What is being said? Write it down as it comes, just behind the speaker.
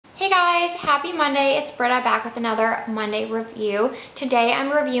Guys, happy Monday. It's Britta back with another Monday review. Today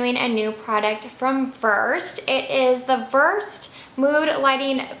I'm reviewing a new product from VERSED. It is the VERSED Mood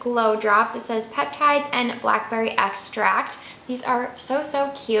Lighting Glow Drops. It says peptides and blackberry extract. These are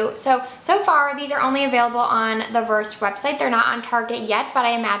so cute. So far these are only available on the VERSED website. They're not on Target yet, but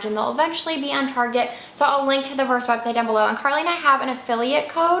I imagine they'll eventually be on Target. So I'll link to the VERSED website down below. And Carly and I have an affiliate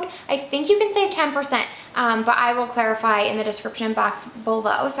code. I think you can save 10%, but I will clarify in the description box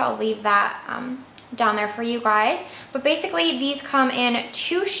below. So I'll leave that down there for you guys. But basically these come in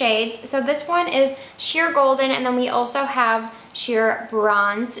 2 shades. So this one is sheer golden, and then we also have sheer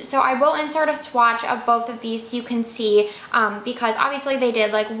bronze. So I will insert a swatch of both of these so you can see, because obviously they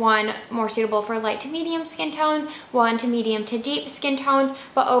did like one more suitable for light to medium skin tones, one to medium to deep skin tones,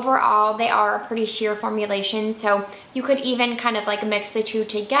 but overall they are a pretty sheer formulation. So you could even kind of like mix the two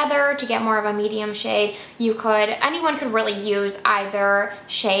together to get more of a medium shade. Anyone could really use either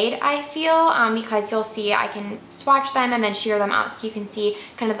shade, I feel, because you'll see I can swatch them and then sheer them out so you can see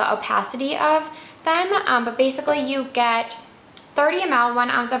kind of the opacity of them. But basically you get 30 ml, 1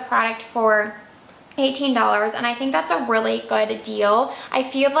 ounce of product for $18, and I think that's a really good deal. I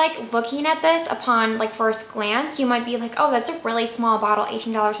feel like looking at this upon like first glance, you might be like, oh, that's a really small bottle,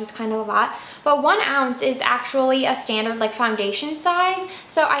 $18 is kind of a lot. But 1 ounce is actually a standard like foundation size.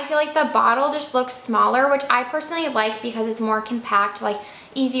 So I feel like the bottle just looks smaller, which I personally like because it's more compact, like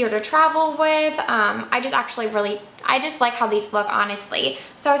easier to travel with. I just like how these look, honestly.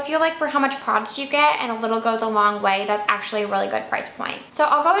 So I feel like for how much product you get, and a little goes a long way, that's actually a really good price point. So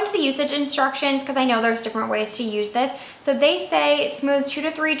I'll go into the usage instructions because I know there's different ways to use this. So they say smooth 2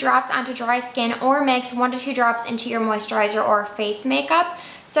 to 3 drops onto dry skin, or mix 1 to 2 drops into your moisturizer or face makeup.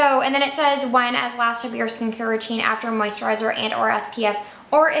 So, and then it says when as last of your skincare routine after moisturizer and or SPF,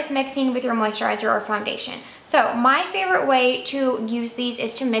 or if mixing with your moisturizer or foundation. So my favorite way to use these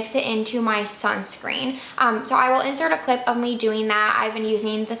is to mix it into my sunscreen. So I will insert a clip of me doing that. I've been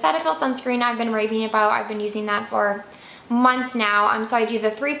using the Cetaphil sunscreen I've been raving about. I've been using that for months now. So I do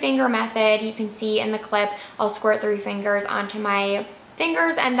the 3-finger method. You can see in the clip, I'll squirt 3 fingers onto my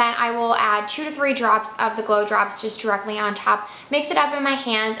fingers, and then I will add 2 to 3 drops of the glow drops just directly on top, mix it up in my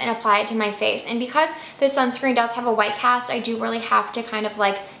hands, and apply it to my face. And because this sunscreen does have a white cast, I do really have to kind of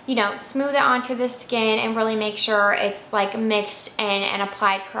like, you know, smooth it onto the skin and really make sure it's like mixed in and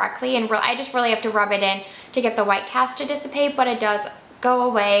applied correctly. And I just really have to rub it in to get the white cast to dissipate, but it does go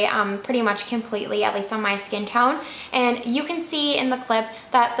away pretty much completely, at least on my skin tone. And you can see in the clip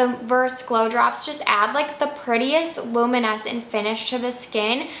that the VERSED Glow Drops just add like the prettiest luminescent finish to the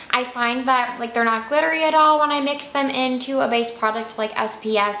skin. I find that like they're not glittery at all when I mix them into a base product like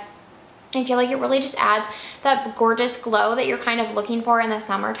SPF. I feel like it really just adds that gorgeous glow that you're kind of looking for in the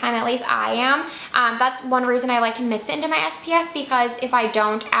summertime, at least I am. That's one reason I like to mix it into my SPF, because if I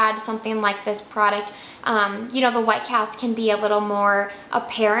don't add something like this product, you know, the white cast can be a little more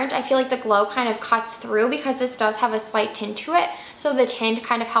apparent. I feel like the glow kind of cuts through because this does have a slight tint to it. So the tint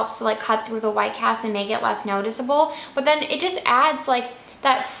kind of helps to like cut through the white cast and make it less noticeable. But then it just adds like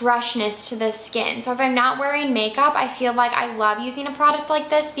that freshness to the skin. So if I'm not wearing makeup, I feel like I love using a product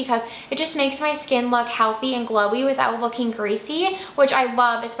like this because it just makes my skin look healthy and glowy without looking greasy, which I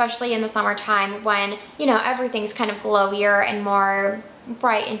love, especially in the summertime when, you know, everything's kind of glowier and more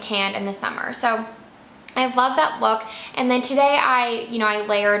bright and tanned in the summer. So I love that look. And then today I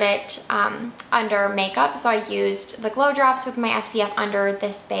layered it under makeup. So I used the glow drops with my SPF under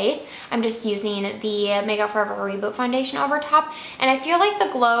this base. I'm just using the Makeup Forever Reboot foundation over top. And I feel like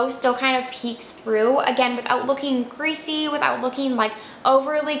the glow still kind of peeks through, again, without looking greasy, without looking like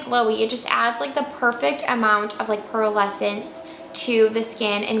overly glowy. It just adds like the perfect amount of like pearlescence to the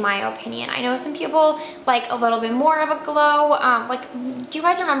skin, in my opinion. I know some people like a little bit more of a glow. Do you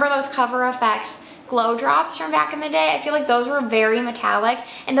guys remember those Cover FX glow drops from back in the day? I feel like those were very metallic,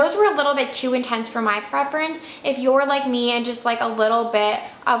 and those were a little bit too intense for my preference. If you're like me and just like a little bit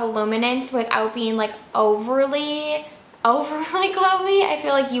of luminance without being like overly glowy, I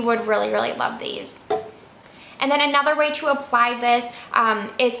feel like you would really love these. And then another way to apply this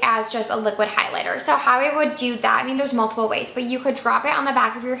is as just a liquid highlighter. So how I would do that, I mean, there's multiple ways, but you could drop it on the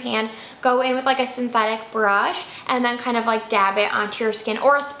back of your hand, go in with like a synthetic brush, and then kind of like dab it onto your skin,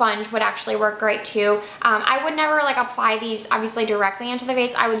 or a sponge would actually work great too. I would never like apply these obviously directly into the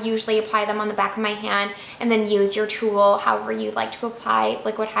face. I would usually apply them on the back of my hand and then use your tool however you'd like to apply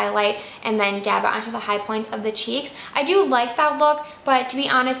liquid highlight, and then dab it onto the high points of the cheeks. I do like that look, but to be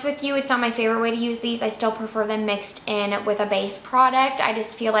honest with you, it's not my favorite way to use these. I still prefer them mixed in with a base product. I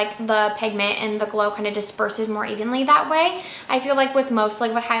just feel like the pigment and the glow kind of disperses more evenly that way. I feel like with most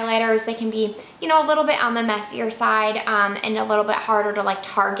liquid highlighters, they can be, you know, a little bit on the messier side and a little bit harder to like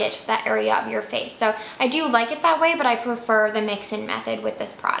target that area of your face. So I do like it that way, but I prefer the mix-in method with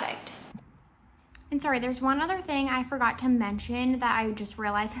this product. And sorry, there's one other thing I forgot to mention that I just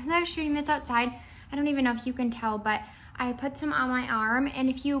realized as I was shooting this outside. I don't even know if you can tell, but I put some on my arm, and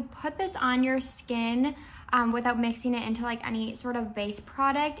if you put this on your skin without mixing it into like any sort of base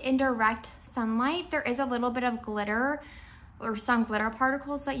product in direct sunlight, there is a little bit of glitter or some glitter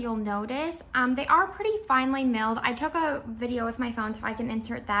particles that you'll notice. They are pretty finely milled. I took a video with my phone so I can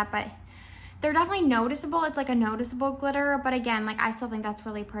insert that, but they're definitely noticeable. It's like a noticeable glitter, but again, like I still think that's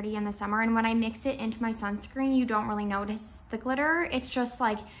really pretty in the summer. And when I mix it into my sunscreen, you don't really notice the glitter. It's just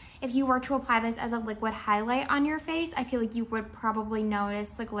like, if you were to apply this as a liquid highlight on your face, I feel like you would probably notice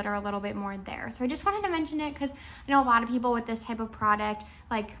the glitter a little bit more there. So I just wanted to mention it because I know a lot of people with this type of product,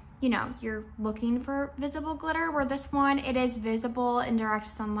 like, you know, you're looking for visible glitter, where this one, it is visible in direct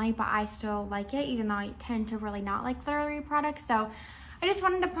sunlight, but I still like it, even though I tend to really not like glittery products. So I just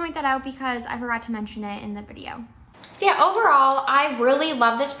wanted to point that out because I forgot to mention it in the video. So yeah, overall, I really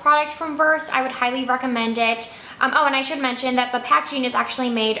love this product from Versed. I would highly recommend it. Oh, and I should mention that the packaging is actually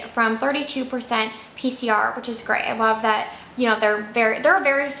made from 32% PCR, which is great. I love that, you know, they're a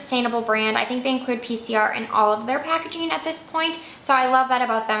very sustainable brand. I think they include PCR in all of their packaging at this point. So I love that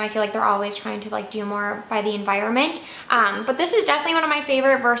about them. I feel like they're always trying to like do more by the environment. But this is definitely one of my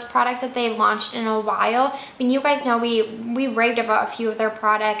favorite Versed products that they've launched in a while. I mean, you guys know we raved about a few of their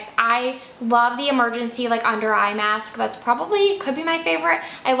products. I love the emergency like under eye mask. That's probably could be my favorite.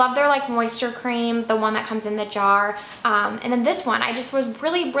 I love their like moisture cream, the one that comes in the jar. And then this one, I just was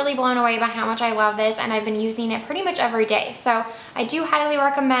really blown away by how much I love this, and I've been using it pretty much every day. So I do highly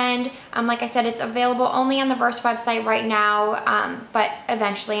recommend. Like I said, it's available only on the Versed website right now, but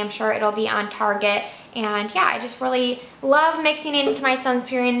eventually I'm sure it'll be on Target. And yeah, I just really love mixing it into my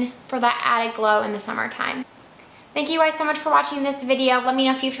sunscreen for that added glow in the summertime. Thank you guys so much for watching this video. Let me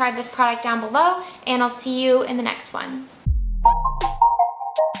know if you've tried this product down below, and I'll see you in the next one.